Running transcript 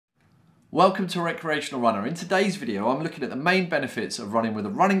Welcome to Recreational Runner. In today's video, I'm looking at the main benefits of running with a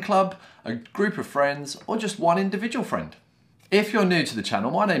running club, a group of friends, or just one individual friend. If you're new to the channel,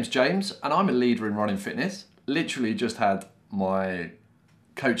 my name's James and I'm a leader in running fitness. Literally just had my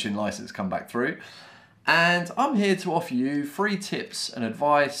coaching license come back through. And I'm here to offer you free tips and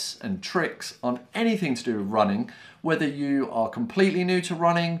advice and tricks on anything to do with running, whether you are completely new to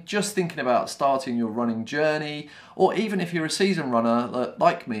running, just thinking about starting your running journey, or even if you're a seasoned runner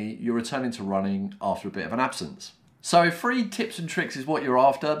like me, you're returning to running after a bit of an absence. So if free tips and tricks is what you're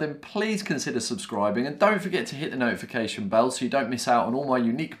after, then please consider subscribing and don't forget to hit the notification bell so you don't miss out on all my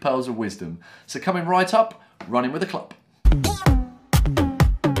unique pearls of wisdom. So coming right up, running with a club.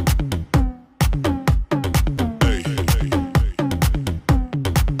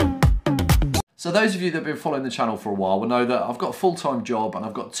 So those of you that have been following the channel for a while will know that I've got a full-time job and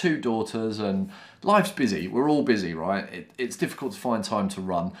I've got 2 daughters and life's busy. We're all busy, right? It's difficult to find time to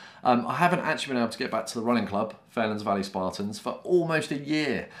run. I haven't actually been able to get back to the running club, Fairlands Valley Spartans, for almost a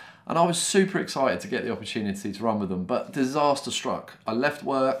year. And I was super excited to get the opportunity to run with them, but disaster struck. I left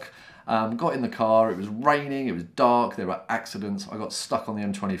work, got in the car, it was raining, it was dark, there were accidents, I got stuck on the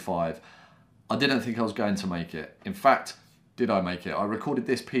M25. I didn't think I was going to make it. In fact, did I make it? I recorded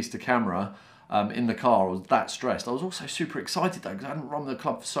this piece to camera in the car. I was that stressed. I was also super excited though because I hadn't run the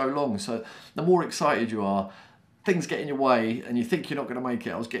club for so long. So the more excited you are, things get in your way and you think you're not going to make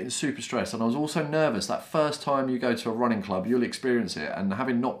it. I was getting super stressed and I was also nervous. That first time you go to a running club, you'll experience it. And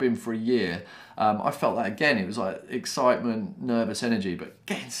having not been for a year, I felt that again. It was like excitement, nervous energy, but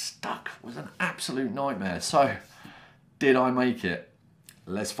getting stuck was an absolute nightmare. So did I make it?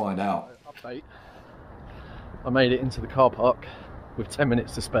 Let's find out. Update. I made it into the car park with 10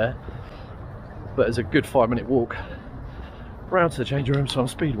 minutes to spare. But it's a good 5-minute walk round to the changing room, so I'm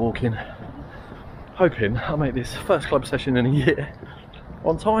speed walking, hoping I'll make this first club session in a year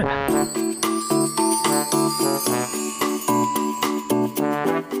on time.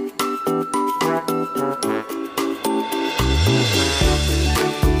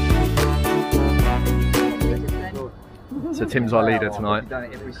 So Tim's our leader tonight. Done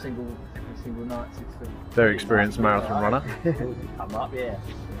it every single night since the very experienced marathon runner. come up, yeah.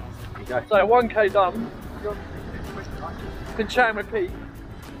 So 1k done. Been chatting with Pete,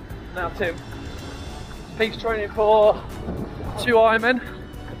 now Tim. Pete's training for 2 Ironmen,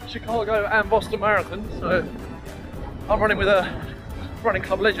 Chicago and Boston Marathon. So I'm running with a running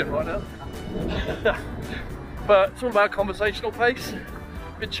club legend right now. But it's all about conversational pace.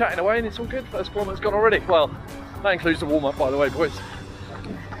 Been chatting away and it's all good. First kilometre's gone already. Well, that includes the warm up, by the way, boys.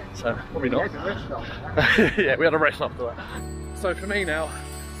 So probably not. Yeah, we had a rest after that. So for me now,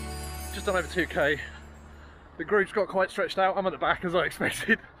 just done over 2k. The group's got quite stretched out. I'm at the back as I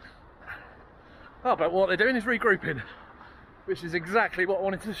expected. Oh, but what they're doing is regrouping, which is exactly what I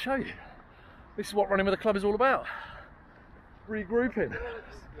wanted to show you. This is what running with a club is all about. Regrouping.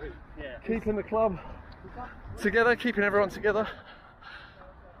 Keeping the club together, keeping everyone together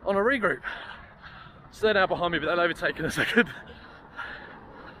on a regroup. So they're now behind me, but they'll overtake in a second.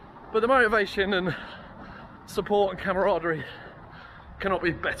 But the motivation and support and camaraderie cannot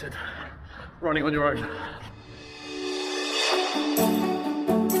be bettered running on your own.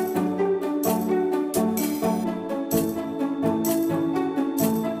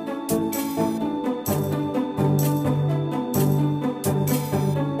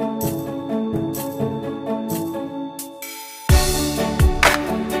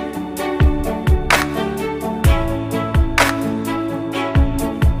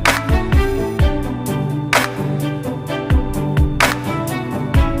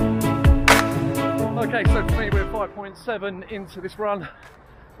 Okay, so for me we're 5.7 into this run.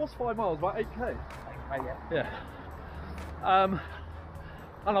 What's 5 miles? About 8k? 8k, yeah. And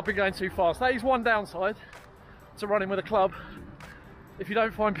I've been going too fast. That is one downside to running with a club. If you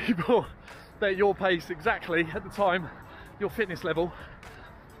don't find people that at your pace exactly at the time, your fitness level,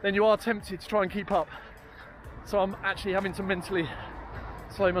 then you are tempted to try and keep up. So I'm actually having to mentally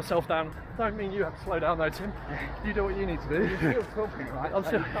slow myself down. Don't mean you have to slow down though, Tim. You do what you need to do. You're still talking, right? I'm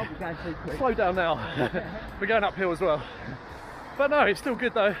still Can't be going too quick. slow down now. We're going uphill as well. But no, it's still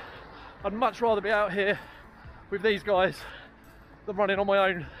good though. I'd much rather be out here with these guys than running on my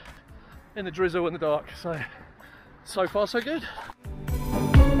own in the drizzle and the dark. So far so good.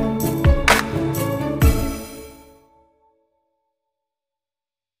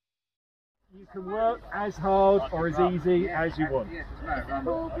 You can work as hard or as easy as you want.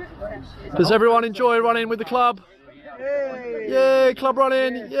 Does everyone enjoy running with the club? Yay! Yay, club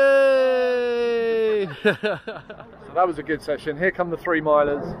running! Yay! So that was a good session. Here come the 3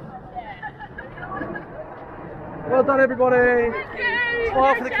 milers. Well done, everybody!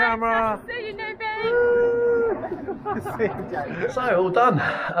 Smile for the camera. See you, newbie. So, all done.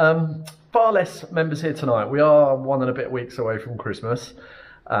 Far less members here tonight. We are 1.5 weeks away from Christmas.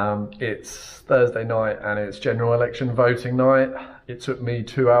 It's Thursday night and it's general election voting night. It took me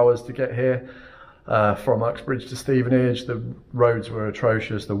 2 hours to get here from Uxbridge to Stevenage. The roads were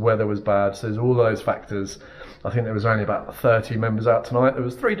atrocious, the weather was bad, so there's all those factors. I think there was only about 30 members out tonight. There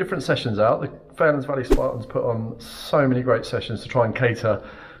was 3 different sessions out. The Fairlands Valley Spartans put on so many great sessions to try and cater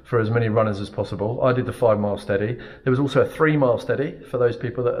for as many runners as possible. I did the 5 mile steady. There was also a 3 mile steady for those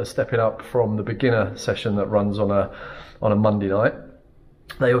people that are stepping up from the beginner session that runs on a Monday night.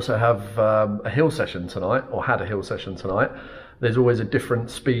 They also have a hill session tonight, or had a hill session tonight. There's always a different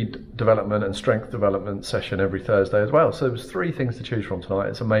speed development and strength development session every Thursday as well. So there was 3 things to choose from tonight.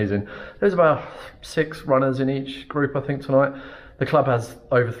 It's amazing. There's about 6 runners in each group, I think, tonight. The club has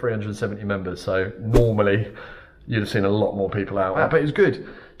over 370 members, so normally you'd have seen a lot more people out. But it was good.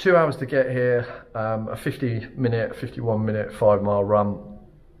 2 hours to get here, a 50-minute, 51-minute 5 mile run.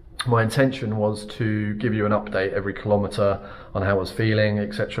 My intention was to give you an update every kilometre on how I was feeling,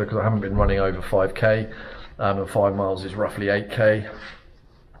 etc., because I haven't been running over 5k, and 5 miles is roughly 8k.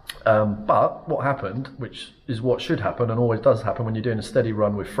 But what happened, which is what should happen and always does happen when you're doing a steady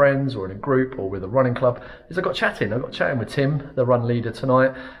run with friends or in a group or with a running club, is I got chatting with Tim, the run leader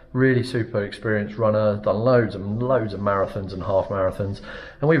tonight. Really super experienced runner, done loads of marathons and half marathons,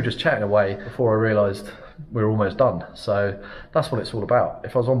 and we were just chatting away before I realised we were almost done. So that's what it's all about.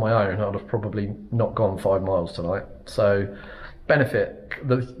 If I was on my own, I'd have probably not gone 5 miles tonight. So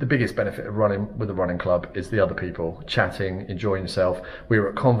the biggest benefit of running with a running club is the other people, chatting, enjoying yourself. We were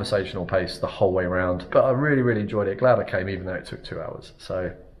at conversational pace the whole way around, but I really, really enjoyed it. Glad I came, even though it took 2 hours.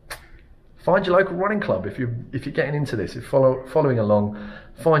 So find your local running club if you're getting into this. If following along,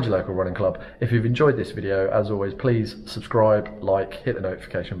 find your local running club. If you've enjoyed this video, as always, please subscribe, like, hit the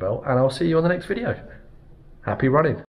notification bell, and I'll see you on the next video. Happy running.